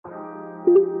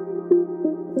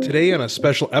Today on a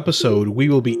special episode, we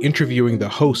will be interviewing the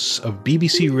hosts of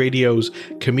BBC Radio's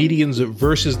Comedians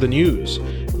versus the News,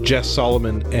 Jess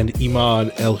Solomon and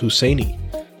Iman El-Husseini.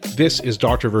 This is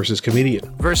Doctor versus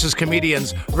Comedian. Versus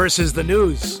Comedians versus the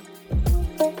News.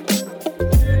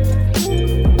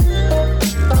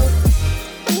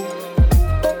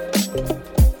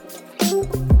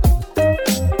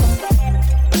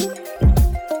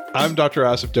 I'm Dr.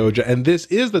 Asif Doja, and this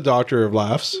is the Doctor of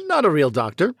Laughs. Not a real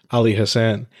doctor. Ali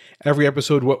Hassan. Every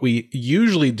episode, what we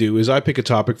usually do is I pick a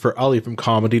topic for Ali from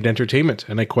comedy and entertainment,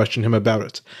 and I question him about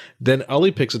it. Then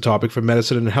Ali picks a topic for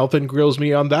medicine and health and grills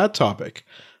me on that topic.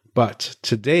 But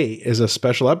today is a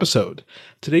special episode.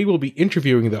 Today we'll be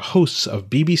interviewing the hosts of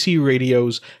BBC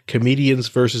Radio's Comedians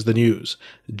versus the News,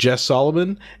 Jess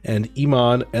Solomon and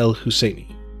Iman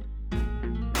El-Husseini.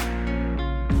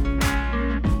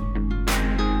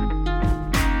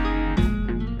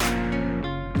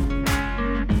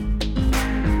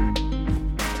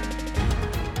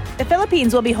 The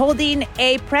Philippines will be holding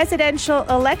a presidential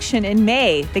election in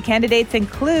May. The candidates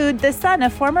include the son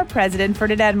of former President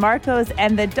Ferdinand Marcos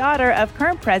and the daughter of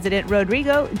current President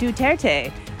Rodrigo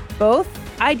Duterte. Both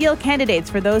ideal candidates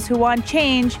for those who want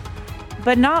change,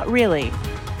 but not really.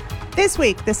 This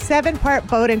week, the 7-part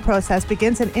voting process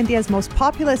begins in India's most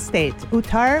populous state,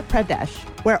 Uttar Pradesh,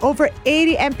 where over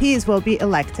 80 MPs will be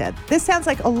elected. This sounds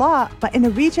like a lot, but in a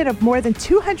region of more than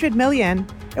 200 million,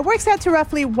 it works out to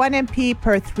roughly 1 MP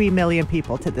per 3 million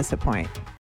people to this point.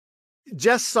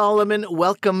 Jess Solomon,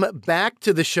 welcome back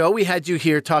to the show. We had you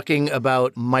here talking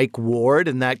about Mike Ward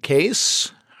in that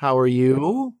case. How are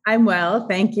you? I'm well,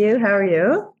 thank you. How are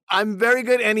you? I'm very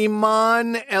good. And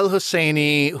Iman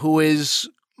El-Husseini, who is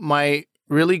my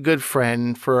really good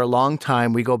friend for a long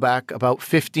time. We go back about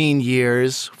 15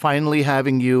 years, finally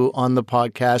having you on the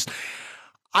podcast.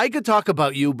 I could talk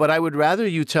about you, but I would rather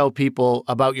you tell people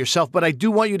about yourself. But I do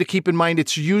want you to keep in mind,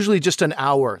 it's usually just an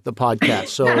hour, the podcast.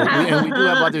 So and we do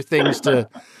have other things to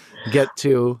get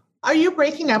to. Are you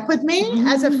breaking up with me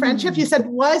as a friendship? You said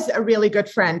was a really good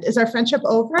friend. Is our friendship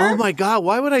over? Oh my God,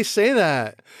 why would I say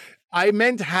that? I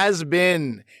meant has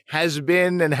been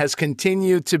and has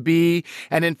continued to be.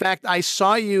 And in fact, I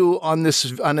saw you on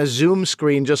a Zoom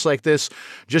screen just like this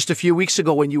just a few weeks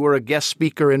ago when you were a guest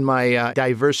speaker in my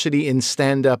diversity in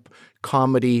stand-up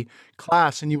comedy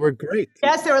class, and you were great.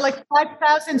 Yes, there were like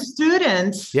 5,000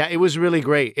 students. Yeah, it was really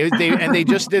great. They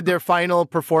just did their final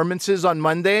performances on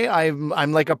Monday.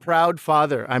 I'm like a proud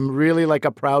father. I'm really like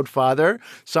a proud father.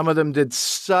 Some of them did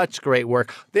such great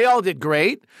work. They all did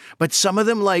great, but some of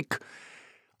them I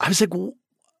was like,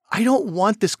 I don't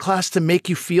want this class to make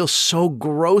you feel so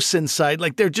gross inside.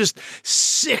 Like they're just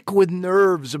sick with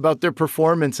nerves about their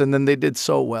performance. And then they did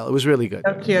so well. It was really good.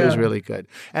 Thank you. It was really good.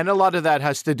 And a lot of that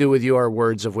has to do with your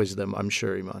words of wisdom, I'm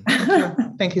sure, Iman.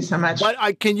 Thank you so much.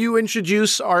 But can you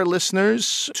introduce our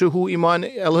listeners to who Iman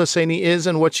El-Husseini is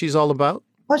and what she's all about?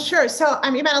 Well, sure. So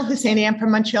I'm Iman El-Husseini. I'm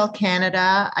from Montreal,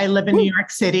 Canada. I live in New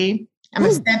York City. I'm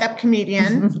a stand-up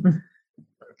comedian.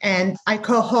 And I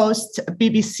co-host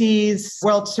BBC's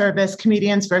World Service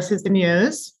Comedians versus the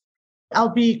News. I'll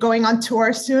be going on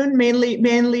tour soon,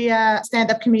 mainly a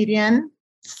stand-up comedian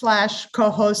 /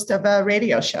 co-host of a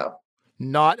radio show.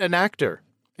 Not an actor,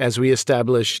 as we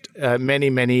established many,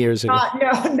 many years ago.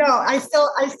 No. I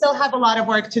still have a lot of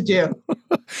work to do.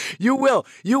 You will.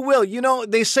 You know,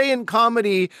 they say in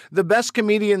comedy, the best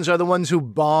comedians are the ones who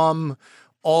bomb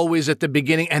always at the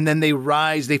beginning, and then they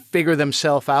rise, they figure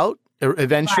themselves out.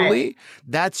 Eventually, right.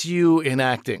 That's you in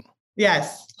acting.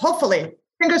 Yes, hopefully.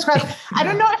 Fingers crossed. I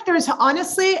don't know if there's,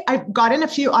 honestly, I've gotten a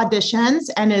few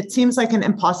auditions and it seems like an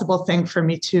impossible thing for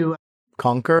me to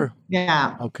conquer.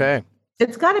 Yeah. Okay.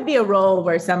 It's got to be a role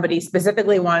where somebody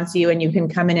specifically wants you and you can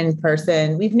come in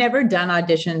person. We've never done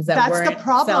auditions that weren't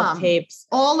self-tapes.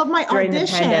 All of my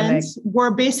auditions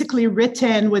were basically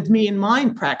written with me in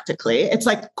mind, practically. It's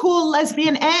like, cool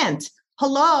lesbian aunt.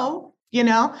 Hello. You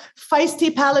know,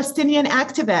 feisty Palestinian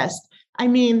activist. I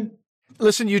mean,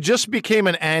 listen, you just became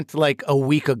an aunt like a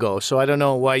week ago, so I don't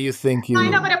know why you think you. I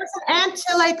know, but I was an aunt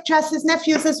to like Jess's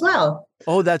nephews as well.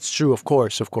 Oh, that's true. Of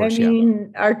course. I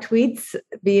mean, our tweets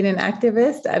being an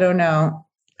activist, I don't know.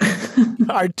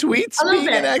 Our tweets being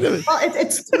an activist. Well,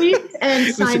 it's tweets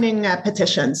and signing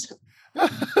petitions.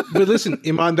 But listen,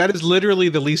 Iman, that is literally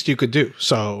the least you could do.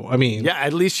 So, I mean, yeah,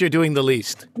 at least you're doing the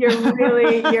least. You're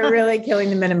really killing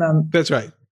the minimum. That's right.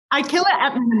 I kill it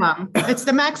at minimum. It's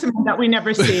the maximum that we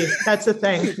never see. That's the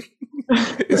thing.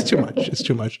 It's too much. It's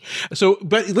too much. So,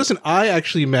 but listen, I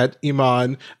actually met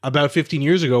Iman about 15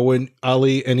 years ago when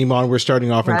Ali and Iman were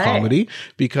starting off in comedy,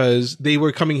 because they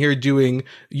were coming here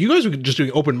you guys were just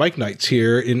doing open mic nights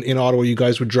here in Ottawa. You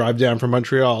guys would drive down from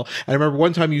Montreal. And I remember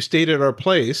one time you stayed at our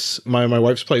place, my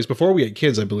wife's place, before we had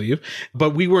kids, I believe,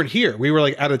 but we weren't here. We were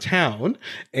like out of town,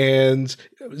 and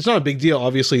it's not a big deal,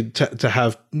 obviously, to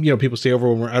have, people stay over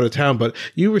when we're out of town, but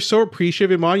you were so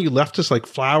appreciative, Iman. You left us like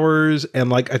flowers and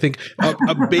like, I think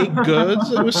a baked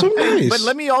goods. It was so nice. But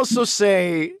let me also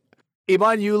say,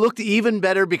 Iman, you looked even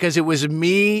better because it was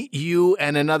me, you,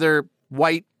 and another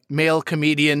white male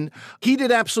comedian. He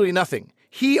did absolutely nothing.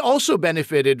 He also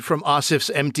benefited from Asif's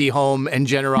empty home and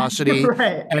generosity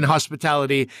and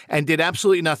hospitality and did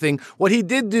absolutely nothing. What he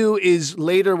did do is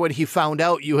later, when he found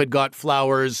out you had got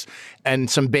flowers and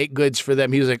some baked goods for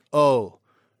them, he was like, oh,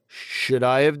 should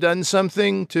I have done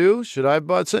something too? Should I have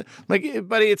bought some? Like,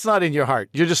 buddy, it's not in your heart.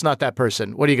 You're just not that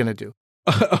person. What are you going to do?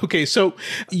 Okay, so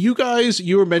you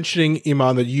were mentioning,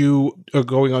 Iman, that you are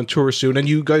going on tour soon, and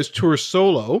you guys tour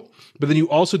solo, but then you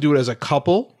also do it as a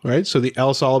couple, right? So the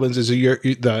L Sullivans is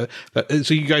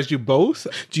so you guys do both.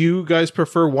 Do you guys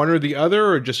prefer one or the other,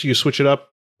 or just you switch it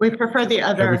up? We prefer the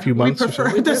other. Every few months. We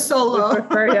prefer the solo. We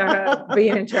prefer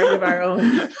being in charge of our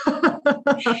own.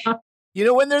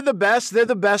 When they're the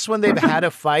best when they've had a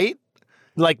fight,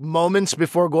 like moments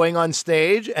before going on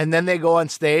stage, and then they go on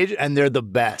stage and they're the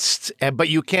best. But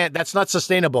you can't, that's not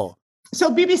sustainable. So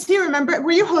BBC, remember,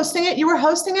 were you hosting it? You were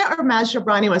hosting it, or Maj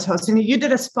Jobrani was hosting it? You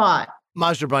did a spot.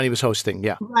 Maj Jobrani was hosting,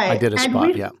 yeah. Right. I did a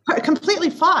spot, yeah. Completely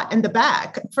fought in the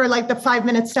back for like the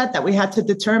 5-minute set that we had to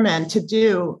determine to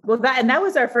do. Well, that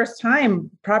was our first time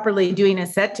properly doing a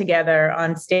set together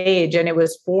on stage. And it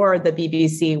was for the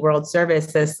BBC World Service,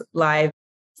 this live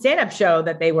stand-up show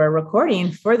that they were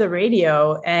recording for the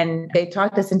radio. And they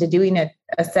talked us into doing a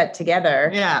set together.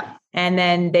 Yeah. And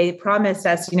then they promised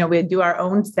us, we'd do our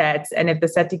own sets. And if the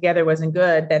set together wasn't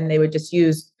good, then they would just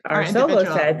use our solo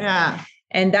sets. Yeah.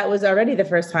 And that was already the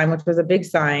first time, which was a big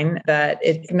sign that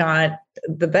it's not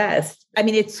the best. I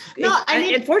mean,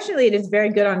 unfortunately, it is very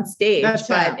good on stage,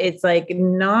 but it's like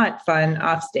not fun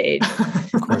off stage.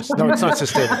 Of course. No, it's not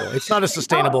sustainable. It's not a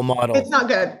sustainable model. It's not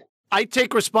good. I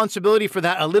take responsibility for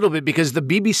that a little bit because the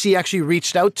BBC actually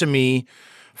reached out to me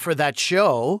for that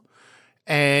show.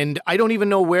 And I don't even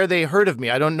know where they heard of me.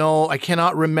 I don't know. I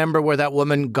cannot remember where that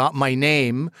woman got my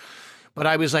name. But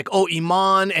I was like, oh,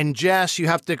 Iman and Jess, you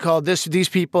have to call these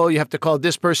people. You have to call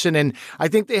this person. And I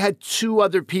think they had 2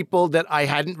 other people that I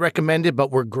hadn't recommended, but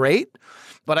were great.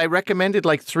 But I recommended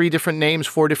like 4 different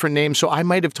names. So I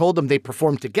might have told them they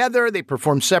performed together, they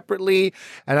performed separately.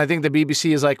 And I think the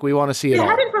BBC is like, we want to see it all. We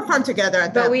hadn't performed together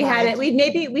at that point. But we had it.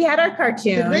 We had our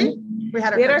cartoon. Did we? We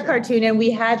had our cartoon, and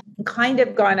we had kind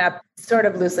of gone up sort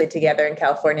of loosely together in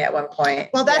California at one point.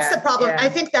 Well, that's the problem. Yeah. I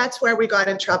think that's where we got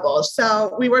in trouble.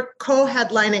 So we were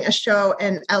co-headlining a show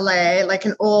in LA, like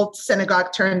an old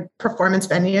synagogue turned performance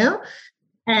venue.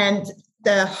 And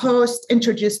the host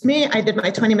introduced me. I did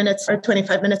my 20 minutes or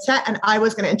 25-minute set, and I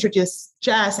was going to introduce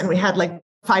Jess. And we had like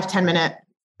 5-10 minute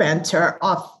banter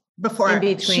off before. In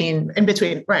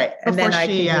between, right. And then I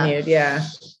continued, yeah.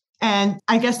 And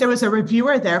I guess there was a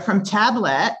reviewer there from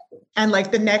Tablet. And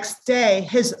like the next day,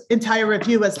 his entire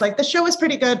review was like, the show was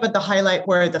pretty good, but the highlight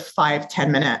were the 5-10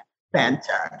 minute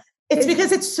banter. It's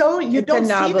because it's so, you don't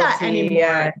see that anymore.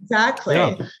 Yeah. Exactly.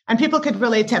 Yeah. And people could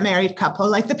relate to a married couple.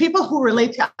 Like the people who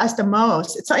relate to us the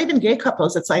most, it's not even gay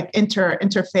couples. It's like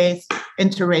interfaith,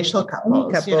 interracial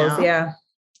couples. Yeah.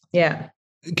 Yeah.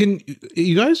 Can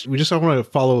you guys, I want to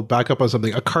follow back up on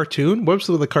something. A cartoon? What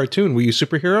was the cartoon? Were you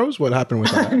superheroes? What happened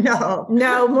with that?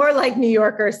 No, more like New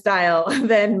Yorker style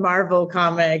than Marvel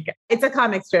comic. It's a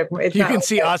comic strip. You can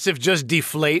see Asif just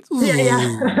deflate.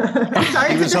 Yeah.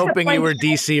 Sorry, he was hoping you were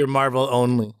DC or Marvel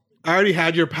only. I already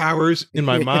had your powers in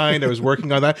my mind. I was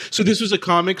working on that. So this was a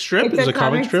comic strip? It's a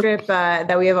comic strip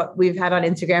that we've had on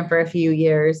Instagram for a few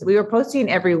years. We were posting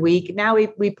every week. Now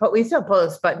we still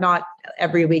post, but not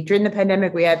every week. During the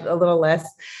pandemic, we had a little less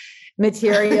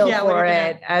material for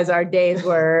it as our days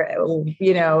were,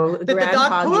 Did the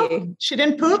dog poop? She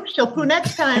didn't poop. She'll poo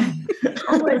next time.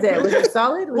 What was it? Was it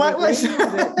solid? Was it?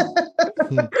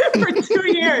 For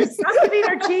 2 years. Stop eating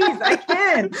our cheese. I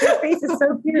can't. Your face is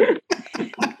so cute.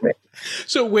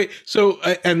 So wait,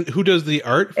 and who does the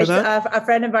art for that? A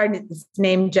friend of ours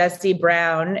named Jesse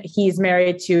Brown. He's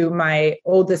married to my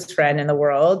oldest friend in the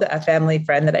world, a family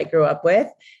friend that I grew up with.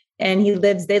 And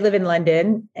they live in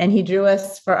London, and he drew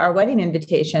us for our wedding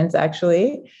invitations,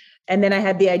 actually. And then I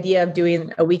had the idea of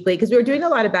doing a weekly, because we were doing a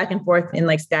lot of back and forth in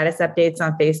like status updates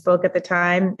on Facebook at the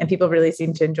time, and people really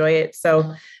seemed to enjoy it.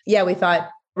 So yeah, we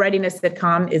thought writing a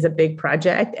sitcom is a big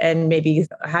project, and maybe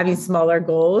having smaller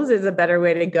goals is a better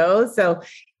way to go. So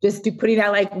just putting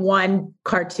out like one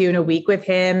cartoon a week with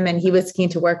him, and he was keen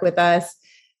to work with us,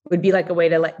 would be like a way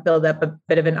to like build up a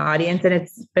bit of an audience. And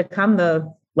it's become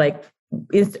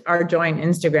our joint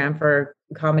Instagram for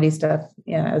comedy stuff.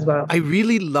 Yeah, as well. I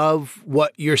really love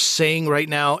what you're saying right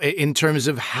now in terms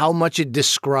of how much it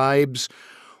describes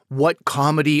what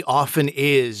comedy often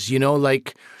is,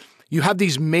 like you have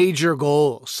these major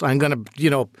goals. I'm going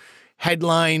to,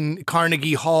 headline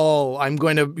Carnegie Hall. I'm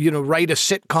going to, write a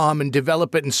sitcom and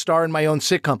develop it and star in my own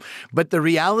sitcom. But the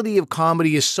reality of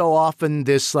comedy is so often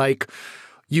this like,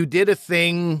 you did a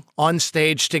thing on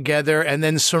stage together and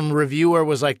then some reviewer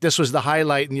was like, this was the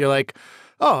highlight. And you're like,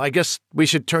 oh, I guess we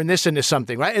should turn this into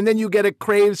something, right? And then you get a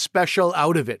Crave special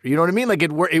out of it. You know what I mean? Like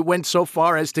it went so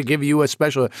far as to give you a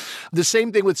special. The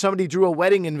same thing with somebody drew a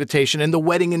wedding invitation and the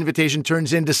wedding invitation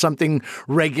turns into something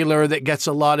regular that gets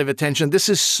a lot of attention. This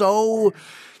is so,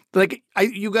 like,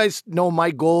 you guys know my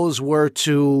goals were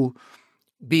to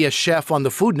be a chef on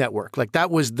the Food Network. Like that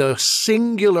was the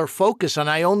singular focus. And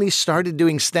I only started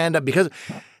doing stand-up because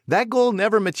that goal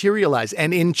never materialized.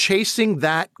 And in chasing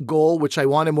that goal, which I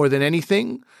wanted more than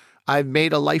anything, I've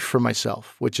made a life for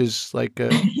myself, which is like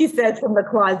he says from the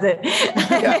closet.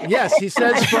 Yes, he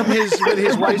says with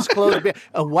his wife's clothes.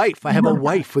 A wife. I have a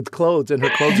wife with clothes, and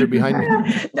her clothes are behind me.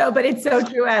 No, but it's so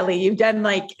true, Ali. You've done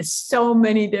like so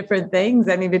many different things.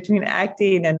 I mean, between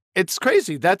acting and it's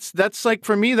crazy. That's like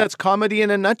for me, that's comedy in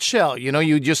a nutshell.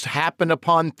 You just happen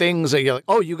upon things that you're like,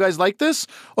 oh, you guys like this?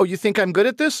 Oh, you think I'm good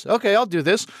at this? Okay, I'll do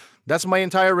this. That's my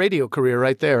entire radio career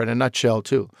right there in a nutshell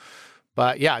too.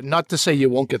 But yeah, not to say you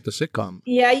won't get the sitcom.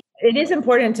 Yeah, it is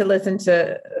important to listen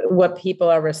to what people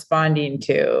are responding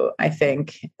to, I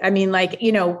think. I mean, like,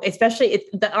 especially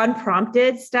the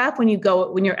unprompted stuff when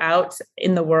you're out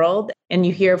in the world and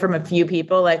you hear from a few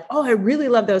people like, oh, I really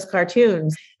love those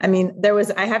cartoons. I mean,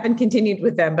 I haven't continued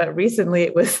with them, but recently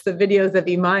it was the videos of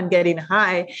Iman getting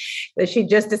high that she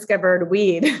just discovered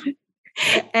weed.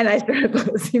 And I started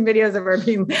posting videos of her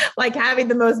being like having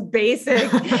the most basic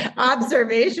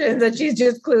observations that she's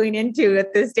just cluing into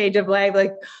at this stage of life.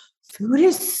 Like, food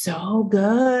is so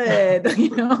good,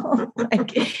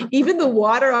 like even the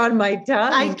water on my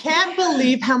tongue. I can't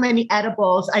believe how many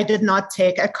edibles I did not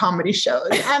take at comedy shows.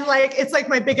 I'm like, it's like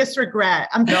my biggest regret.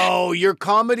 No, your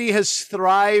comedy has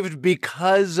thrived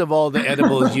because of all the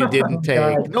edibles you didn't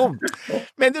take. No,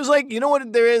 man, there's like, you know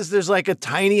what there is? There's like a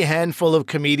tiny handful of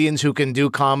comedians who can do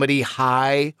comedy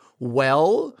high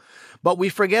well. But we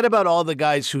forget about all the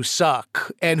guys who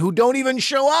suck and who don't even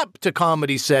show up to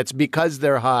comedy sets because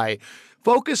they're high.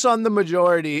 Focus on the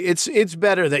majority. It's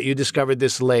better that you discovered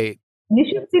this late. You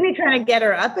should see me trying to get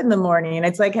her up in the morning.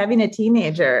 It's like having a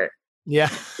teenager. Yeah.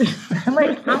 I'm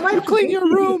like, how much clean your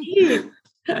room?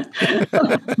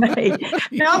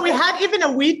 No, we had even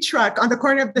a weed truck on the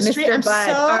corner of the street. Mr. Bud,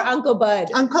 our Uncle Bud.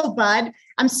 Uncle Bud.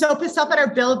 I'm so pissed off at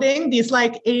our building. These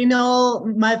like anal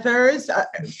mothers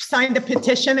signed a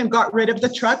petition and got rid of the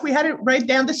truck. We had it right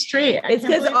down the street. It's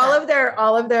because all of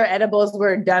their edibles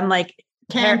were done like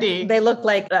candy. They look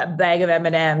like a bag of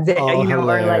M&Ms, or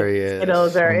like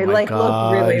Skittles, or it like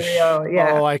looked really real.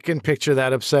 Yeah. Oh, I can picture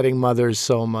that upsetting mothers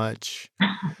so much.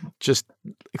 Just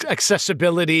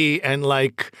accessibility and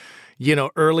like,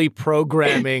 early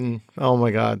programming. Oh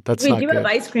my God, that's not good. We do have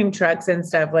ice cream trucks and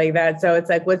stuff like that. So it's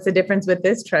like, what's the difference with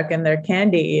this truck and their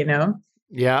candy,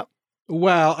 Yeah.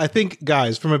 Well, I think,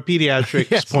 guys, from a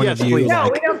pediatrics point of view,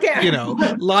 no, we don't care.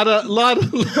 lot of.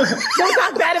 Don't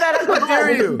talk bad about Uncle Bud. How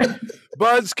dare you?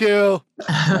 Buzzkill.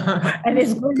 And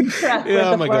his green truck.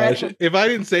 Oh my gosh! If I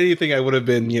didn't say anything, I would have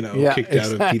been, kicked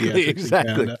out of pediatrics in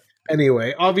Canada.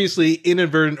 Anyway, obviously,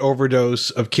 inadvertent overdose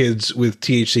of kids with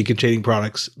THC containing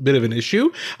products, bit of an issue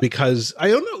because I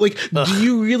don't know, like,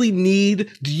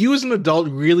 do you as an adult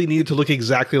really need to look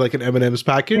exactly like an M&M's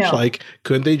package? No. Like,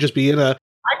 couldn't they just be in a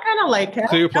I kind of like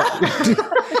it.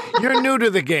 You're new to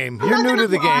the game. You're new to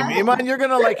the game. Iman, you're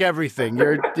gonna like everything.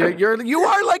 You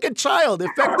are like a child.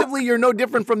 Effectively, you're no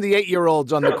different from the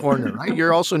 8-year-olds on the corner, right?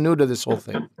 You're also new to this whole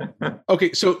thing.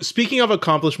 Okay, so speaking of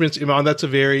accomplishments, Iman, that's a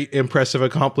very impressive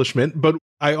accomplishment. But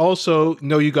I also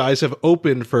know you guys have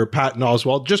opened for Patton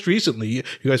Oswalt just recently. You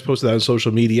guys posted that on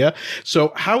social media.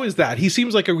 So how is that? He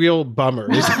seems like a real bummer.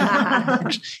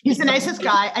 He's the nicest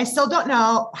guy. I still don't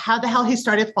know how the hell he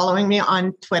started following me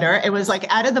on Twitter. It was like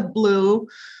out of the blue,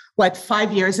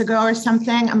 5 years ago or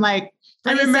something. I'm like,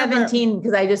 I remember 2017,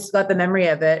 because I just got the memory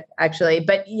of it, actually.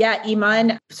 But yeah,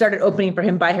 Iman started opening for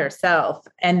him by herself.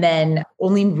 And then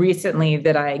only recently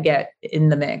did I get in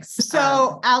the mix.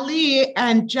 So Ali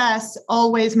and Jess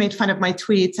always made fun of my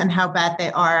tweets and how bad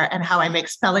they are and how I make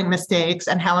spelling mistakes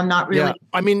and how I'm not really. Yeah.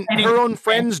 I mean, her own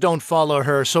friends don't follow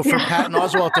her. So for Patton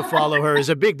Oswalt to follow her is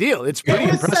a big deal. It's pretty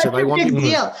impressive. Such a big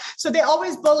deal. So they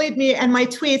always bullied me and my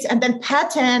tweets. And then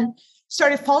Patton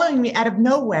started following me out of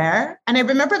nowhere. And I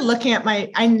remember looking at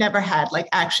I never had like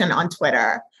action on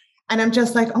Twitter. And I'm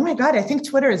just like, oh my God, I think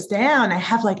Twitter is down. I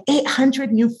have like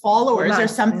 800 new followers or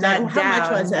something. How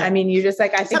much was it? I mean, you just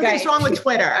like, I think something's wrong with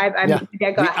Twitter.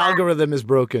 The algorithm is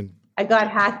broken. I got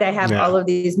hacked. I have all of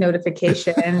these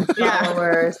notifications,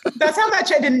 followers. That's how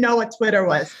much I didn't know what Twitter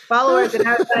was. Followers. And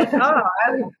I was like,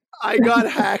 I got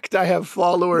hacked. I have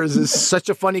followers is such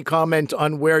a funny comment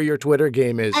on where your Twitter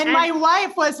game is. And my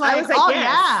wife was like,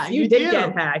 yes, you did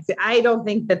get hacked. I don't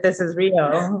think that this is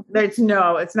real. It's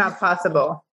not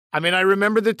possible. I mean, I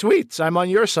remember the tweets. I'm on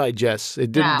your side, Jess.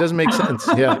 It doesn't make sense.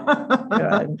 Yeah.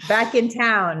 Back in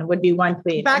town would be one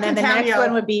tweet. And then the next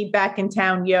one would be back in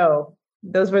town, yo.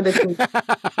 Those were the tweets.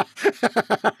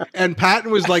 And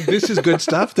Patton was like, this is good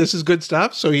stuff. This is good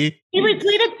stuff. So he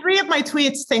retweeted 3 of my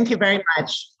tweets. Thank you very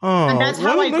much. Oh, and that's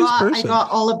how I got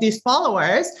all of these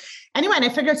followers. Anyway, and I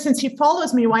figured since he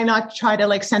follows me, why not try to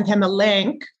like send him a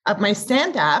link of my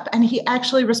stand-up? And he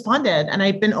actually responded. And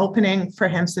I've been opening for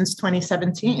him since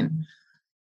 2017.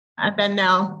 And then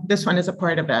now this one is a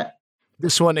part of it.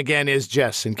 This one, again, is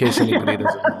Jess, in case anybody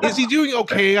doesn't know. Is he doing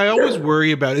okay? I always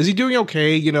worry about, is he doing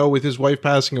okay, with his wife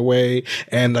passing away?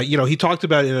 And, he talked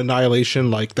about in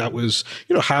Annihilation, like that was,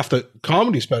 half the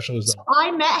comedy special is that. I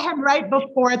met him right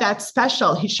before that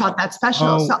special. He shot that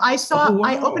special. So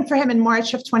I opened for him in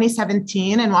March of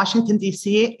 2017 in Washington,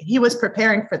 D.C. He was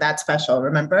preparing for that special,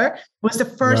 remember? It was the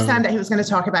first time that he was going to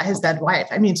talk about his dead wife.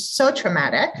 I mean, so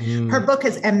traumatic. Her book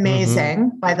is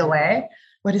amazing, by the way.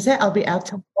 What is it? I'll Be Out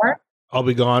Tomorrow. I'll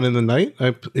Be Gone in the Night.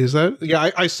 Is that?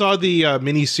 Yeah, I saw the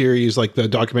mini series, like the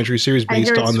documentary series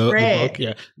based on the book.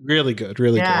 Yeah, really good,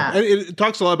 really good. And it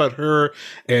talks a lot about her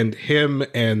and him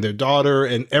and their daughter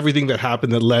and everything that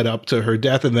happened that led up to her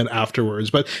death and then afterwards.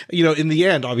 But in the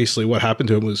end, obviously, what happened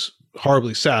to him was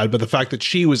horribly sad. But the fact that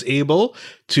she was able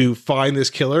to find this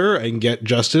killer and get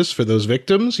justice for those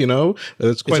victims,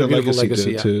 that's quite a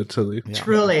legacy to leave. Yeah.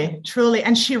 Truly.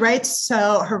 And she writes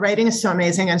her writing is so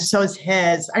amazing, and so is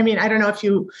his. I mean, I don't know if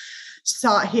you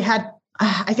saw, he had,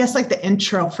 I guess, like the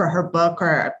intro for her book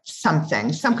or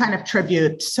something, some kind of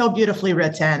tribute, so beautifully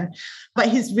written. But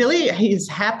he's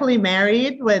happily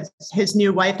married with his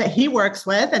new wife that he works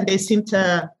with, and they seem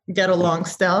to get along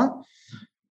still.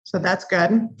 So that's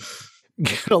good.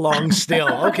 Get along still.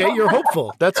 Okay, you're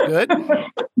hopeful. That's good.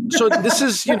 So this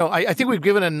is, I think we've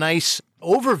given a nice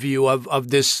overview of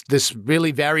this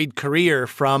really varied career,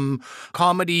 from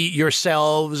comedy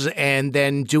yourselves and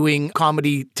then doing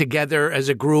comedy together as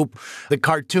a group, the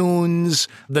cartoons,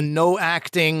 the no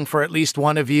acting for at least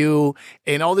one of you,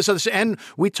 and all this other stuff. And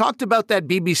we talked about that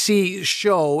BBC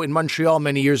show in Montreal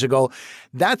many years ago.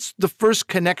 That's the first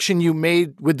connection you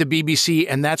made with the BBC,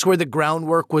 and that's where the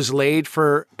groundwork was laid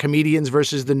for Comedians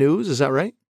versus the News. Is that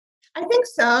right? I think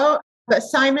so. But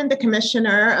Simon, the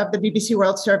commissioner of the BBC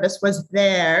World Service, was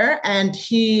there, and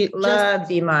he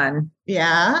loved Iman.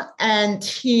 Yeah, and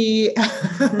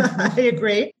I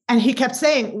agree. And he kept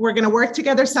saying, we're going to work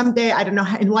together someday. I don't know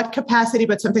in what capacity,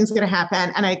 but something's going to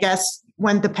happen. And I guess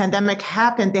when the pandemic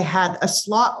happened, they had a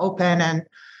slot open, and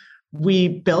we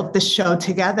built the show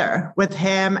together with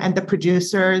him and the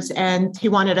producers. And he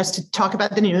wanted us to talk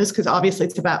about the news, because obviously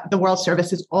it's about the World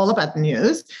Service is all about the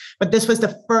news. But this was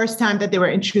the first time that they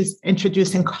were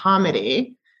introducing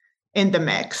comedy in the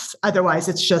mix. Otherwise,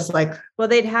 it's just like. Well,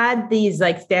 they'd had these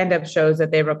like stand-up shows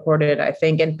that they recorded, I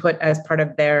think, and put as part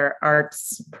of their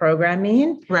arts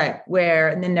programming. Right.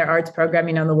 And then their arts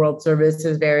programming on the World Service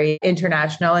is very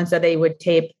international. And so they would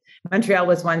tape. Montreal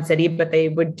was one city, but they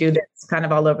would do this kind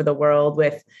of all over the world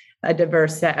with a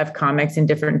diverse set of comics in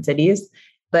different cities.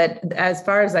 But as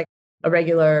far as like a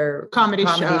regular comedy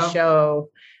show,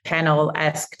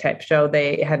 panel-esque type show,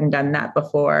 they hadn't done that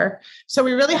before. So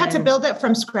we really had to build it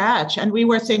from scratch. And we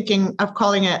were thinking of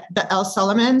calling it the El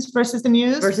Sullivans versus the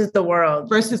News. Versus the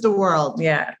World.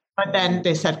 Yeah. But then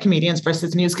they said Comedians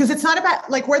versus News, because it's not about,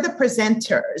 like, we're the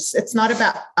presenters. It's not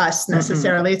about us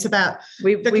necessarily. It's about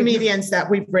the comedians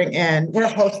that we bring in. We're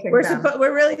hosting them.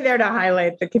 We're really there to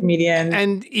highlight the comedians.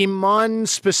 And Iman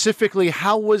specifically,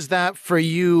 how was that for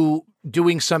you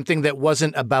doing something that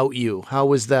wasn't about you? How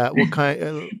was that? What kind?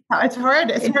 It's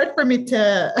hard. It's hard for me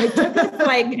to.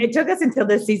 It took us until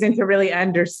this season to really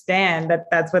understand that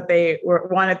that's what they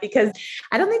wanted, because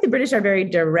I don't think the British are very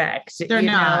direct. They're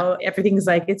not. Everything's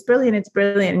like, it's brilliant.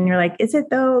 And you're like, is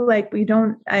it though? Like,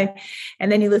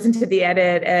 and then you listen to the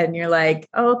edit and you're like,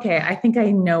 oh, okay, I think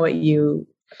I know what you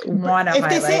want to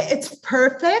highlight. If they say it's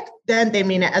perfect, then they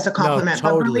mean it as a compliment.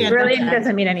 No, totally. Brilliant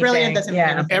doesn't mean anything. Brilliant doesn't mean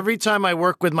anything. Every time I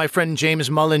work with my friend James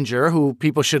Mullinger, who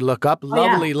people should look up,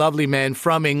 lovely man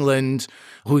from England,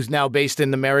 who's now based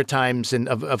in the Maritimes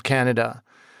of Canada.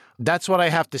 That's what I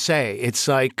have to say. It's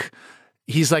like,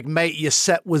 he's like, mate, your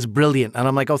set was brilliant. And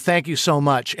I'm like, oh, thank you so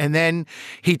much. And then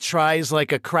he tries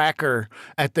like a cracker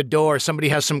at the door. Somebody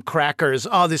has some crackers.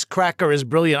 Oh, this cracker is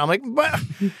brilliant. I'm like, but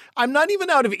I'm not even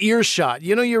out of earshot.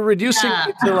 You know, you're reducing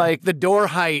it to like the door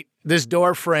height. This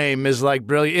door frame is like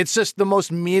brilliant. It's just the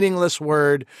most meaningless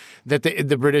word that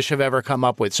the British have ever come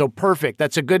up with. So perfect.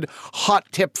 That's a good hot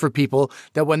tip for people,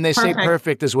 that when they say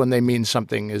perfect is when they mean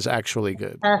something is actually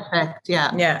good. Perfect.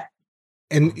 Yeah. Yeah.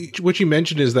 And what you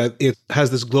mentioned is that it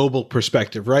has this global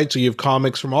perspective, right? So you have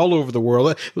comics from all over the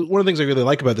world. One of the things I really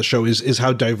like about the show is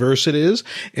how diverse it is.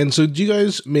 And so do you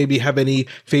guys maybe have any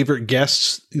favorite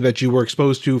guests that you were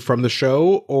exposed to from the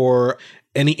show, or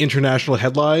any international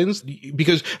headlines?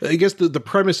 Because I guess the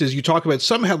premise is you talk about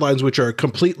some headlines which are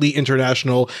completely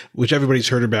international, which everybody's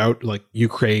heard about, like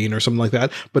Ukraine or something like that.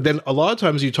 But then a lot of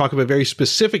times you talk about very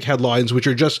specific headlines, which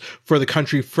are just for the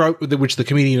country from which the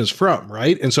comedian is from,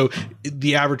 right? And so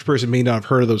the average person may not have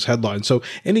heard of those headlines. So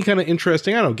any kind of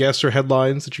interesting, I don't know, guests or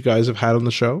headlines that you guys have had on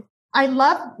the show? I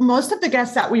love most of the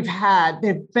guests that we've had.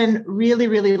 They've been really,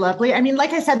 really lovely. I mean,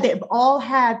 like I said, they've all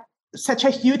had such a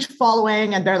huge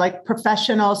following, and they're like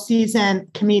professional, seasoned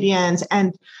comedians.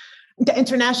 And the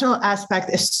international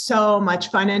aspect is so much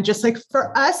fun. And just like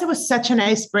for us, it was such a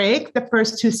nice break, the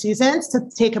first 2 seasons, to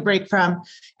take a break from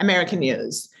American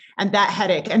news and that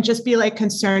headache and just be like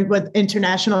concerned with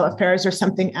international affairs or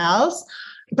something else.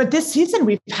 But this season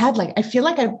we've had I feel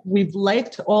like we've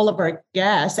liked all of our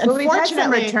guests. And we've had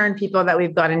some return people that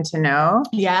we've gotten to know.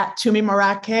 Yeah. Tumi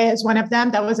Morake is one of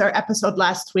them. That was our episode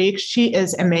last week. She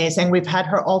is amazing. We've had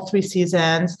her all 3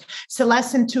 seasons.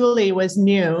 Celeste Ntuli was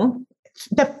new.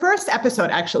 The first episode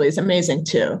actually is amazing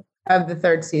too. Of the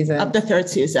 3rd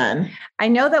season. I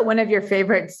know that one of your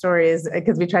favorite stories,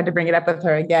 because we tried to bring it up with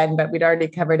her again, but we'd already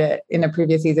covered it in a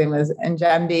previous season, was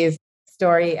Njambi's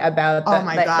story about God.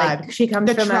 Like she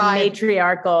comes from a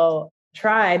matriarchal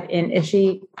tribe is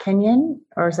she Kenyan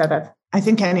or South Africa? I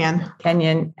think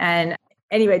Kenyan. And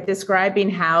anyway, describing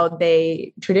how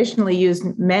they traditionally use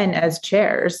men as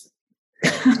chairs.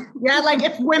 Yeah, like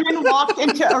if women walked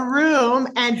into a room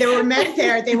and there were men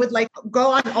there, they would like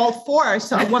go on all 4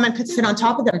 so a woman could sit on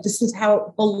top of them. This is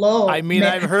how below. I mean,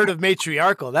 I've heard of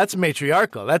matriarchal. That's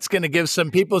matriarchal. That's going to give some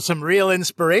people some real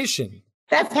inspiration.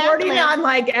 That's bordering on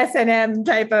like S&M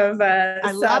type of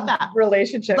I love that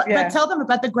relationship. But tell them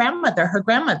about the grandmother, her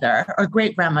grandmother or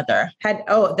great grandmother.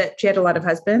 That she had a lot of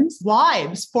husbands?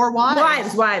 4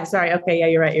 wives. Wives. Sorry. Okay. Yeah,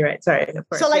 you're right. Sorry. Of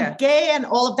course, so gay and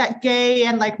all of that gay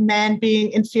and like men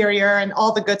being inferior and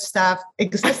all the good stuff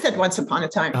existed once upon a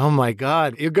time. Oh my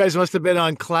God. You guys must have been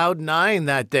on cloud 9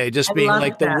 that day, just being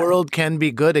like the world can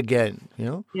be good again, you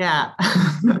know? Yeah.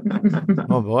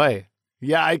 Oh boy.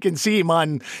 Yeah, I can see him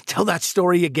on Tell That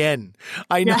Story Again.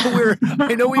 I know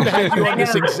we've had you on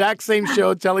this exact same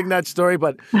show telling that story,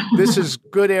 but this is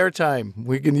good airtime.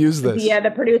 We can use this. Yeah, the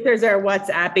producers are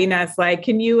WhatsApping us like,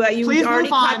 can you already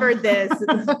covered this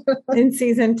in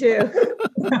season 2.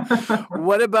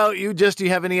 What about you? Do you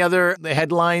have any other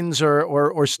headlines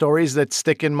or stories that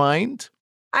stick in mind?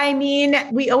 I mean,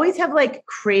 we always have like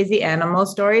crazy animal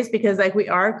stories because like we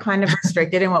are kind of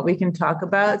restricted in what we can talk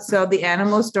about. So the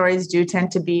animal stories do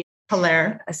tend to be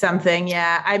hilarious. Something.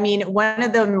 Yeah. I mean, one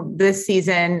of them this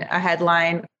season, a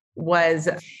headline was,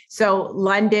 so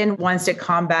London wants to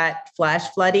combat flash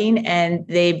flooding and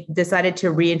they've decided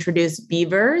to reintroduce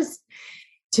beavers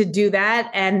to do that.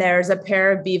 And there's a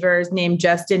pair of beavers named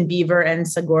Justin Beaver and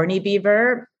Sigourney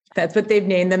Beaver. That's what they've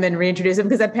named them and reintroduced them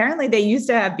because apparently they used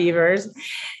to have beavers.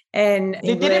 And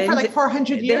they did it for like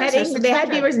 400 years. They had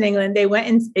beavers in England. They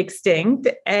went extinct.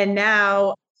 And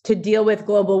now to deal with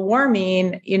global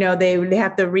warming, they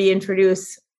have to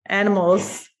reintroduce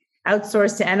animals,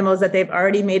 outsource to animals that they've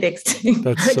already made extinct.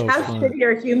 That's like so how shitty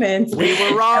are humans? We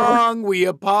were wrong. We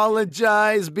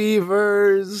apologize,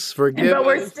 beavers. Forgive us. But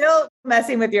we're still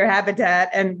messing with your habitat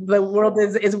and the world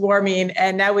is warming.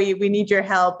 And now we need your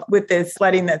help with this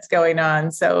flooding that's going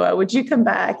on. So would you come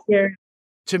back here?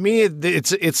 To me,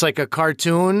 it's like a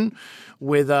cartoon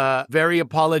with a very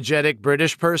apologetic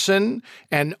British person.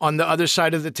 And on the other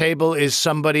side of the table is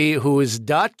somebody who is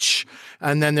Dutch.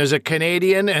 And then there's a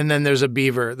Canadian, and then there's a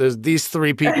Beaver. There's these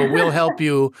three people will help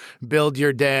you build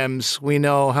your dams. We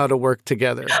know how to work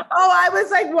together. Oh, I was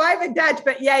like, why the Dutch?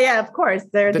 But yeah, of course.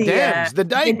 They're The dams, the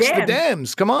dikes, the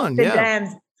dams. Come on. The dams.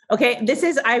 Okay, this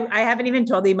is, I haven't even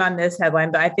told him on this headline,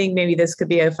 but I think maybe this could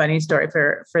be a funny story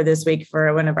for this week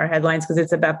for one of our headlines, because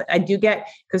it's about, I do get,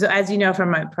 because as you know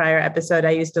from my prior episode, I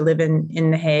used to live in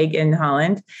The Hague in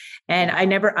Holland, and I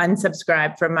never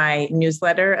unsubscribe from my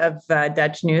newsletter of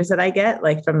Dutch news that I get,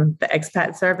 like from the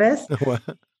expat service.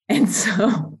 And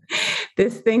so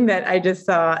this thing that I just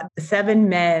saw, 7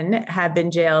 men have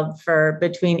been jailed for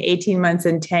between 18 months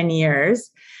and 10 years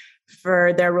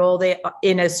for their role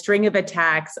in a string of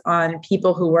attacks on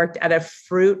people who worked at a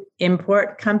fruit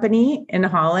import company in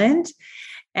Holland.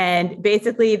 And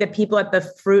basically the people at the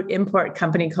fruit import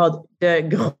company called De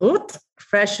Groot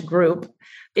Fresh Group,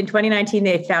 in 2019,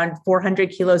 they found 400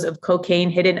 kilos of cocaine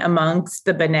hidden amongst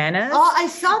the bananas. Oh, I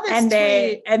saw this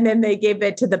tweet. And then they gave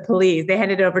it to the police. They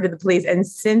handed it over to the police. And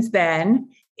since then,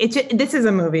 this is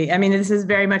a movie. I mean, this is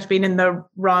very much being in the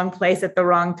wrong place at the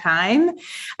wrong time.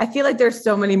 I feel like there's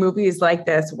so many movies like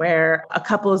this where a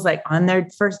couple is like on their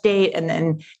first date and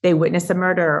then they witness a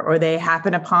murder, or they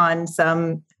happen upon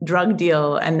some drug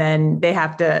deal and then they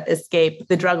have to escape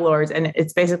the drug lords. And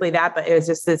it's basically that, but it was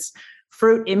just this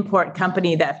fruit import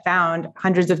company that found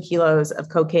hundreds of kilos of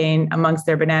cocaine amongst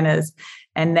their bananas.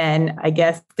 And then I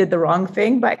guess did the wrong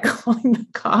thing by calling the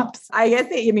cops. I guess,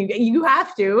 you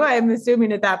have to, I'm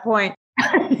assuming at that point.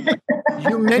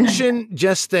 You mentioned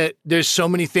just that there's so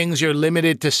many things you're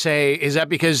limited to say. Is that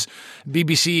because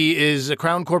BBC is a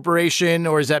crown corporation,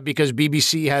 or is that because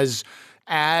BBC has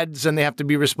ads and they have to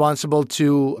be responsible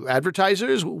to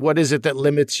advertisers? What is it that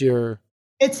limits your...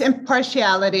 It's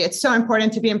impartiality. It's so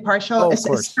important to be impartial,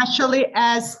 especially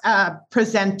as a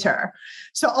presenter.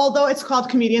 So although it's called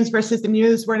Comedians versus the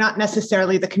News, we're not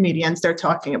necessarily the comedians they're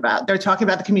talking about. They're talking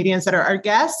about the comedians that are our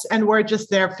guests, and we're just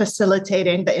there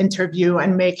facilitating the interview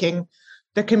and making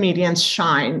the comedians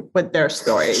shine with their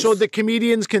stories. So the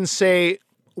comedians can say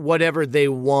whatever they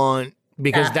want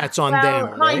because that's on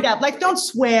them, right? Kind of. Like, don't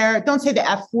swear, don't say the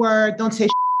F word, don't say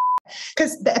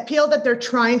because the appeal that they're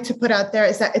trying to put out there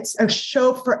is that it's a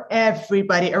show for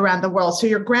everybody around the world. So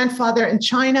your grandfather in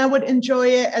China would enjoy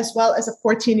it, as well as a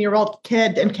 14-year-old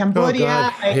kid in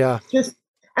Cambodia. Just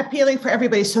appealing for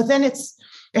everybody. So then it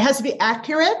has to be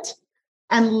accurate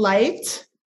and light.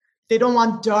 They don't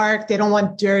want dark. They don't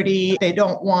want dirty. They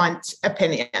don't want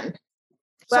opinion.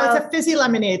 So it's a fizzy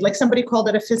lemonade. Like somebody called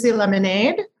it a fizzy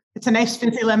lemonade. It's a nice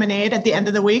fizzy lemonade at the end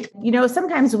of the week.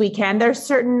 Sometimes we can. There's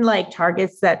certain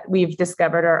targets that we've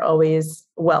discovered are always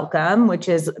welcome, which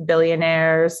is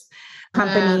billionaires,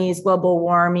 companies, global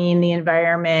warming, the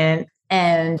environment,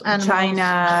 and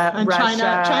China, and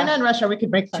Russia. China and Russia, we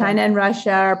could make that. China and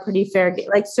Russia are pretty fair.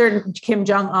 Like certain Kim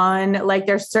Jong-un,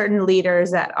 there's certain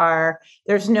leaders that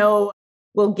there's no...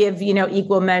 will give,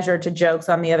 equal measure to jokes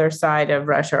on the other side of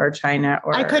Russia or China.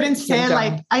 Or I couldn't say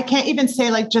I can't even say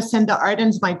Jacinda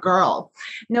Ardern's my girl.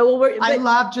 No, I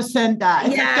love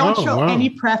Jacinda. Yeah. Don't show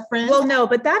any preference. Well, no,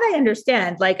 but that I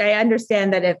understand. I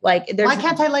understand that if there's... Why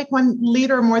can't I like one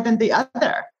leader more than the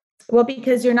other? Well,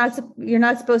 because you're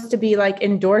not supposed to be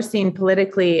endorsing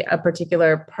politically a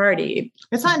particular party.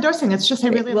 It's not endorsing. It's just I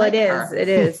really like her. It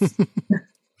is.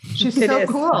 She's so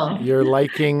cool. Your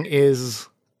liking is...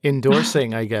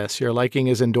 endorsing, I guess. Your liking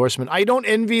is endorsement. I don't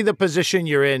envy the position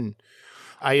you're in.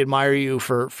 I admire you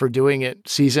for doing it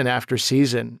season after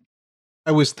season.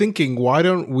 I was thinking, why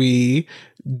don't we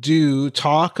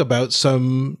talk about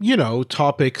some,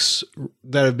 topics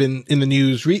that have been in the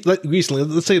news recently,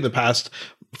 let's say the past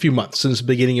few months since the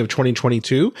beginning of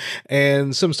 2022,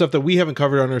 and some stuff that we haven't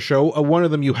covered on our show. One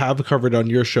of them you have covered on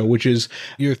your show, which is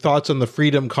your thoughts on the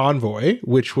Freedom Convoy,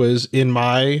 which was in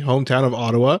my hometown of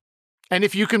Ottawa. And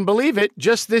if you can believe it,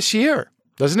 just this year.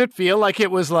 Doesn't it feel like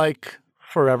it was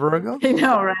forever ago? I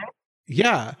know, right?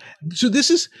 Yeah. So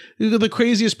this is the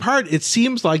craziest part. It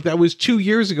seems like that was 2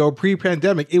 years ago,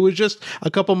 pre-pandemic. It was just a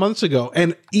couple months ago.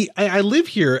 And I live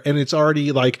here and it's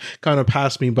already kind of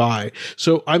passed me by.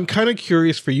 So I'm kind of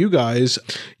curious for you guys,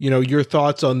 your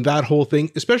thoughts on that whole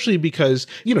thing, especially because,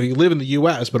 you live in the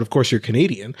US, but of course you're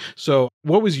Canadian. So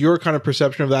what was your kind of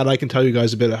perception of that? I can tell you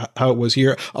guys a bit of how it was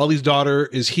here. Ollie's daughter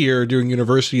is here doing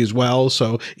university as well.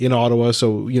 So in Ottawa.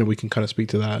 So, we can kind of speak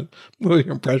to that. What are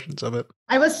your impressions of it?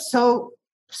 I was so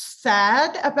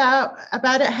sad about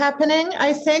it happening.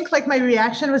 I think like my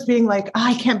reaction was being like, oh,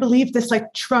 I can't believe this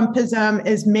like Trumpism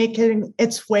is making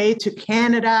its way to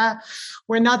Canada.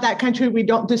 We're not that country. We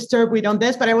don't disturb, we don't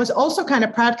this. But I was also kind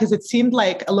of proud because it seemed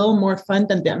like a little more fun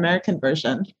than the American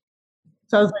version.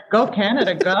 So I was like, go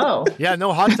Canada, go. Yeah,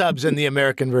 no hot tubs in the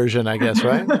American version, I guess,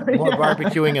 right? More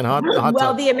barbecuing and hot Well,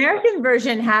 tubs. the American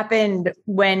version happened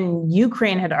when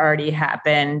Ukraine had already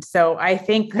happened. So I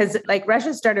think because like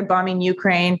Russia started bombing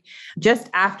Ukraine just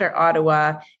after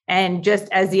Ottawa, and just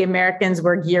as the Americans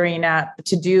were gearing up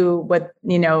to do what,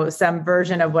 some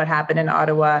version of what happened in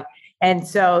Ottawa. And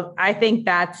so I think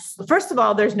that's, first of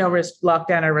all, there's no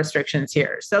lockdown or restrictions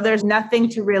here. So there's nothing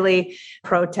to really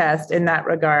protest in that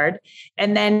regard.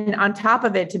 And then on top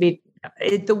of it,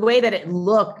 the way that it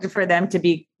looked for them to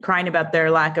be crying about their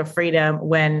lack of freedom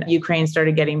when Ukraine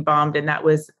started getting bombed, and that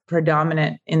was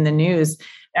predominant in the news,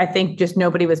 I think just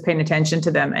nobody was paying attention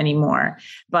to them anymore.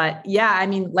 But yeah, I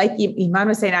mean, like Iman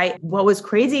was saying, what was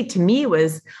crazy to me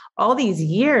was all these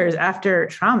years after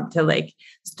Trump to like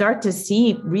start to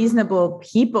see reasonable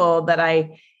people that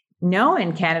I know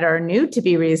in Canada or knew to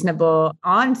be reasonable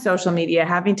on social media,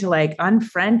 having to like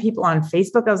unfriend people on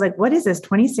Facebook. I was like, what is this,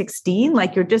 2016?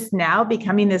 Like you're just now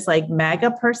becoming this like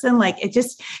MAGA person. Like it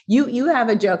just, you have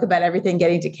a joke about everything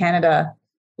getting to Canada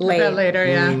later,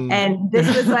 yeah. And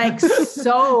this was like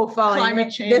so falling.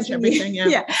 Climate change, everything,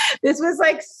 yeah. This was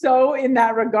like so in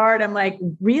that regard. I'm like,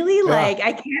 really? Yeah. Like,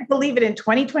 I can't believe it in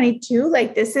 2022.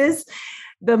 Like, this is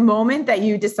the moment that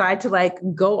you decide to like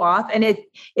go off. And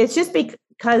it's just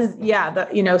because,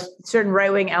 certain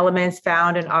right-wing elements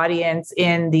found an audience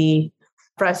in the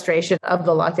frustration of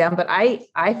the lockdown. But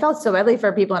I felt so badly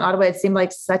for people in Ottawa. It seemed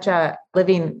like such a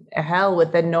living hell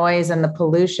with the noise and the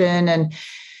pollution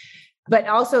but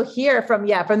also here from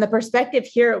the perspective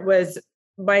here, it was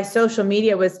by social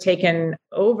media was taken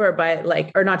over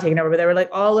by or not taken over, but there were like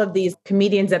all of these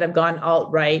comedians that have gone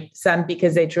alt-right, some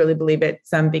because they truly believe it,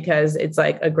 some because it's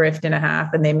like a grift and a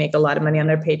half and they make a lot of money on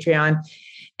their Patreon.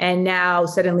 And now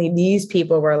suddenly these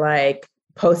people were like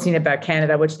posting about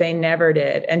Canada, which they never